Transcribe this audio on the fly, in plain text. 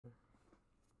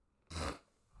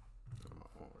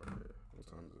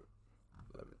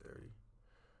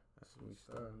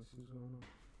Let's see what's going on.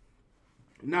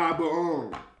 Nah, but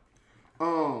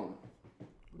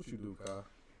what you do, Kyle?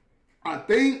 I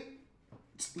think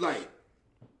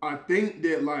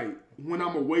that like when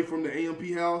I'm away from the AMP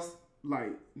house,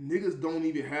 like niggas don't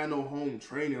even have no home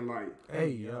training. Like, hey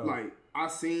yo, like I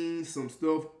seen some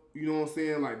stuff. You know what I'm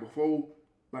saying? Like before,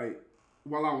 like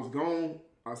while I was gone,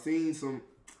 I seen some.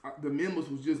 The members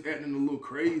was just acting a little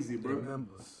crazy, bro. The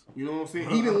members. You know what I'm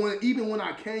saying? even when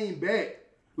I came back,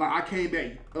 like I came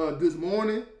back this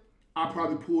morning, I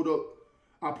probably pulled up.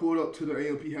 I pulled up to the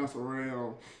AMP house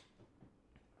around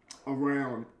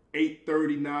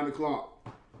 8:30, 9 o'clock,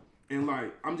 and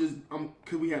like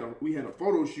cause we had a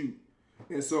photo shoot,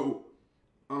 and so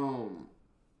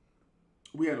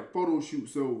we had a photo shoot,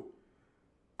 so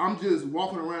I'm just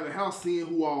walking around the house seeing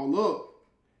who all up.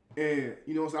 And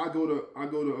you know what I'm saying? I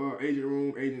go to agent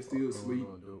room, agent still asleep.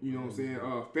 You know what I'm saying?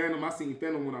 Phantom, I seen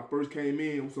Phantom when I first came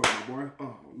in. What's up, my boy?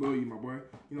 Love you, my boy.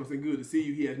 You know what I'm saying? Good to see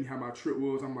you. He asked me how my trip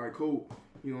was. I'm like, cool.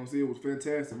 You know what I'm saying? It was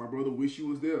fantastic. My brother wish you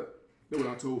was there. That's what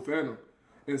I told Phantom.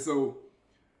 And so,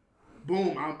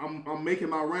 boom, I'm making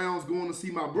my rounds going to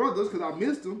see my brothers because I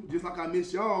missed them, just like I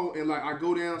missed y'all. And like I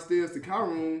go downstairs to Kai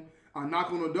room, I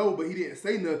knock on the door, but he didn't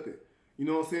say nothing. You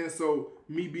know what I'm saying? So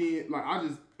me being like, I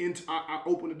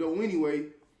opened the door anyway,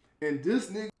 and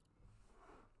this nigga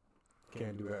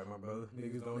can't do that, my brother.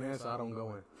 Niggas don't answer, I don't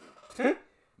go in.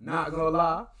 Not gonna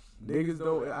lie, niggas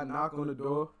don't. I knock on the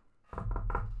door.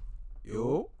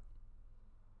 Yo,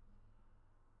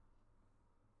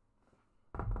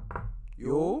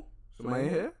 somebody in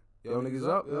here? Yo, niggas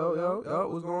up? Yo,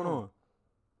 what's going on?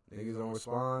 Niggas don't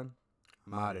respond.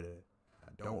 I'm out of there.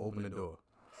 I don't open the door.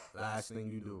 Last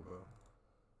thing you do, bro.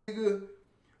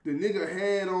 The nigga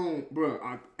had on, bro.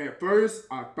 At first,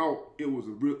 I thought it was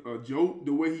a joke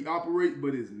the way he operates,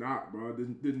 but it's not, bro.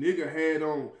 The nigga had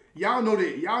on. Y'all know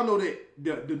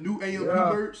that the new AMP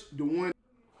merch, the one.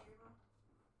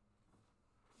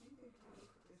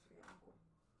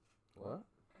 What?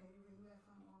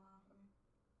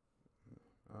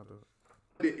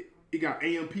 It got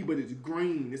AMP, but it's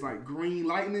green. It's like green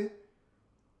lightning.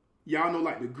 Y'all know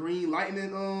like the green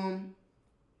lightning,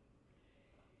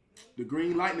 the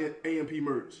green lightning AMP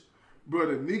merch. Bro,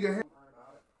 the nigga had.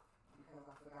 Because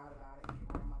I forgot about it. Your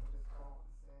grandmother just called and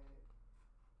said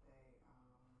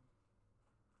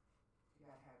you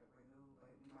gotta have it renewed,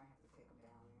 but you might have to take them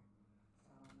down there.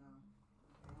 So no,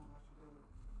 they don't want you to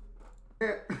do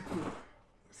it.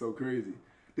 So crazy.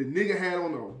 The nigga had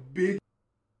on a big.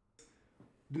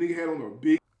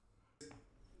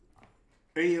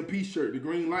 AMP shirt, the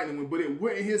green lightning one, but it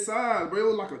wasn't his size, bro. It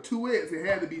was like a 2X. It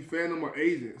had to be Phantom or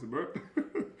Agents, bro.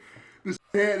 This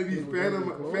had to be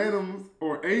Phantoms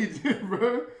or Agent,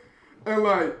 bro. And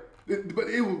like, but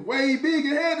it was way big.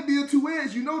 It had to be a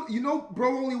 2X. You know,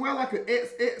 bro only wear like an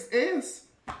XXS,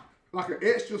 like an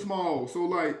extra small. So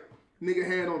like, nigga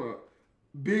had on a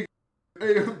big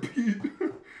AMP,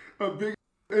 a big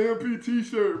AMP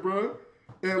t-shirt, bro.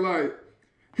 And like,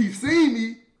 he seen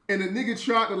me, and the nigga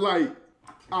tried to like.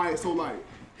 All right, so like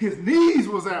his knees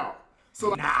was out. So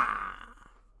like,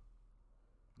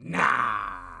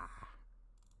 nah.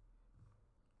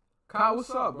 Kyle, what's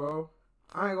up, bro?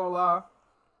 I ain't gonna lie.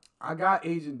 I got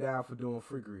Agent down for doing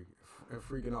freakery and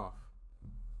freaking off.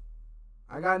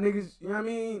 I got niggas, you know what I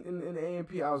mean? In the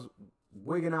AMP, I was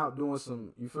wigging out doing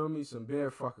some, you feel me? Some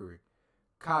bare fuckery.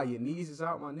 Kyle, your knees is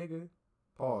out, my nigga.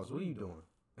 Pause. What are you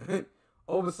doing?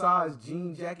 Oversized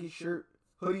jean jacket, shirt,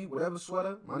 hoodie, whatever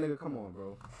sweater. My nigga, come on,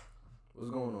 bro. What's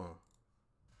going on?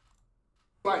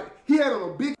 Like he had on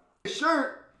a big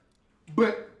shirt,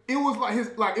 but it was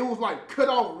like cut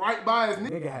off right by his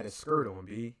nigga had a skirt on,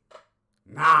 B.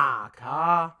 Nah,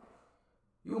 Ka.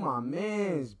 You my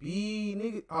mans, B,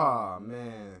 nigga. Aw,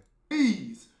 man.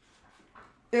 Please.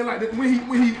 And like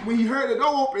when he heard the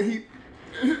door open, he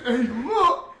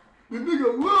looked. The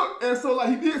nigga looked, and so like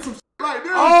he did some shit like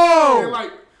this. Oh. And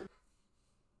like.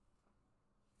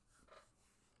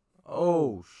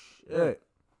 Oh shit.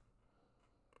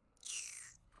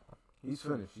 He's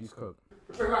finished. He's cooked.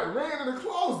 And like ran in the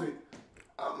closet.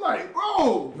 I'm like,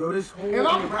 bro. Yo, this whole and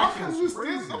I'm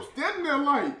standing there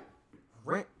like.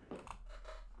 Rent.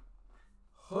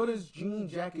 Hooders, jean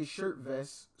jacket, shirt,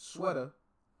 vest, sweater,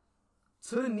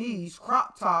 to the knees,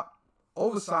 crop top,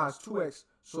 oversized 2X.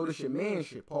 So this your man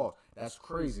shit. Pause. That's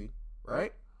crazy,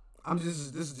 right? This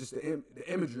is just the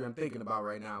imagery I'm thinking about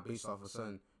right now, based off of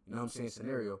some, you know what I'm saying,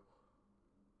 scenario.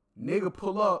 Nigga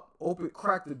pull up,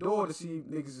 crack the door to see if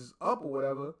niggas is up or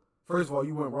whatever. First of all,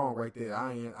 you went wrong right there.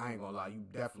 I ain't gonna lie, you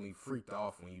definitely freaked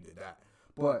off when you did that.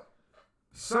 But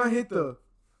son hit the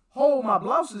hold my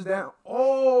blouse is down.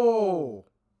 Oh,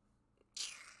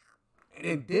 And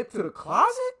then dip to the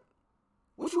closet?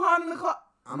 What you hiding in the closet?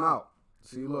 I'm out.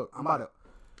 See, look, I'm about to.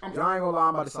 Y'all ain't gonna lie,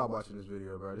 I'm about to stop watching this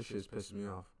video, bro. This shit's pissing me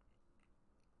off.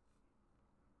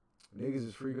 Niggas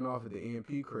is freaking off at the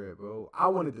EMP crib, bro. I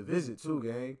wanted to visit too,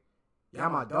 gang.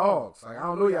 Y'all my dogs. Like, I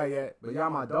don't know y'all yet, but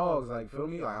y'all my dogs. Like, feel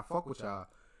me? Like, I fuck with y'all.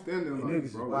 Standing like, niggas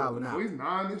is bro, wilding out. So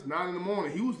it's 9 in the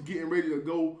morning. He was getting ready to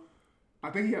go. I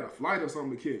think he had a flight or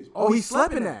something to catch. Oh, he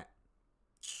slept in that?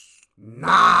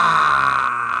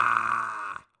 Nah.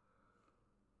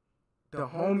 The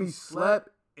homie slept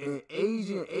in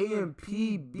Asian AMP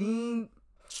being.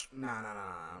 Nah.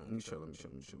 Let me chill.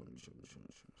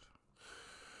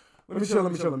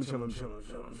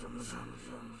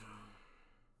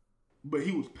 But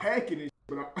he was packing it.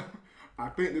 But I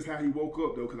think that's how he woke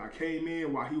up though, cause I came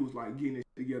in while he was like getting it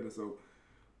together. So,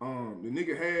 the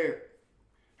nigga had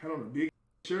on a big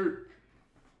shirt,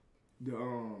 the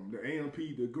AMP,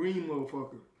 the green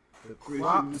motherfucker. The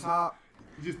crop top.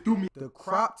 He just threw me. The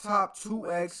crop top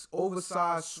 2X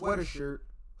oversized sweater shirt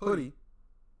hoodie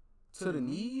to the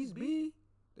knees. B.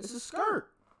 It's a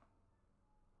skirt.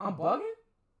 I'm bugging.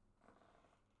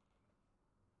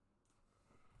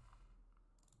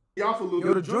 Y'all for a little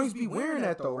Yo, bit. the joints be wearing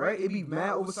that though, right? It be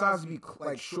mad oversized, be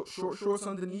like short shorts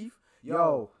underneath.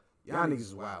 Yo, y'all niggas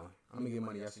is wildin'. I'm gonna get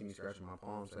money. Y'all see me scratching my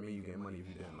palms. I mean, you getting money if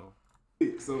you didn't know.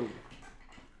 So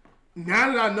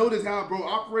now that I know this how bro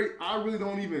operate, I really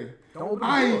don't even. Don't open the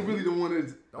I door. ain't really the one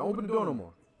that's Don't open the door no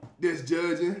more.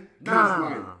 judging. Nah.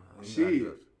 Like,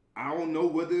 shit, I don't know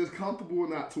whether it's comfortable or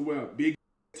not to wear a big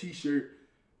t-shirt.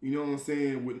 You know what I'm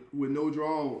saying? With no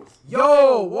drawers.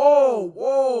 Yo,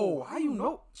 whoa. How you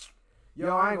know?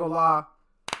 Yo, I ain't gonna lie.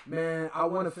 Man, I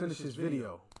want to finish this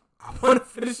video.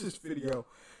 Niggas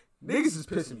is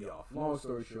pissing me off. Long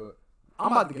story short,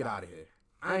 I'm about to get out of here.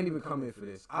 I ain't even come in for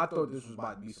this. I thought this was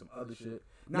about to be some other shit.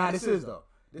 Nah, this is though.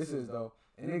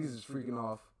 And niggas is freaking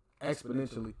off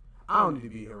exponentially. I don't need to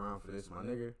be here around for this, my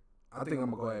nigga. I think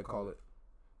I'm gonna go ahead and call it.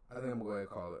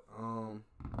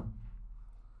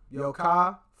 Yo,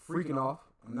 Kai, freaking off.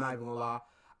 I'm not even gonna lie.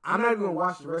 I'm not even gonna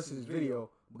watch the rest of this video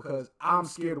because I'm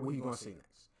scared of what he gonna say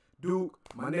next. Duke,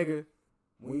 my nigga,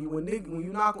 when you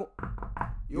knock on,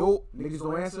 yo, niggas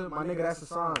don't answer, my nigga, that's a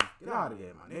sign. Get out of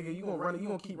there, my nigga. You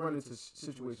gonna keep running into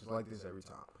situations like this every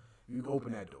time. You can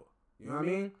open that door. You know what I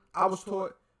mean? I was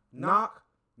taught, knock,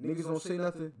 niggas don't say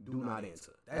nothing, do not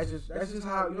answer. That's just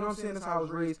how, you know what I'm saying? That's how I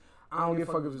was raised. I don't give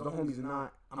a fuck if it's the homies or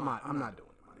not. I'm not doing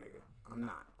it, my nigga. I'm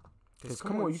not. Cause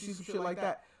come on, you see some shit like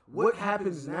that. What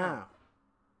happens now?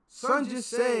 Son just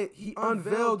said he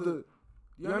unveiled the,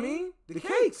 you know what I mean? The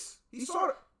cakes. He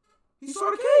saw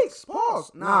the cakes.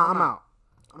 Pause. Nah, I'm out.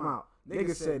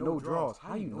 Nigga said no draws.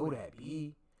 How you know that,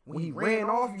 B? When he ran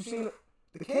off, you seen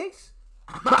the cakes?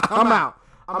 I'm out.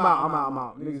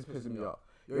 Niggas pissing me off.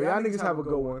 Yo, y'all niggas have a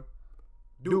good one.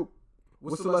 Duke,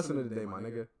 what's the lesson of the day, my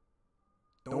nigga?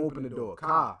 Don't open the door.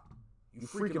 Kai, you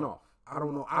freaking off. I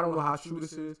don't know how true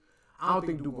this is. I don't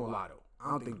think Duke gonna lie though.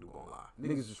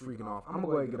 Niggas is freaking off. I'm gonna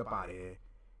go ahead and get up out of here.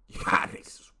 Y'all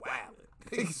niggas is wildin'.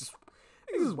 Niggas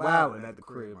is wildin' at the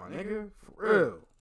crib, my nigga. For real.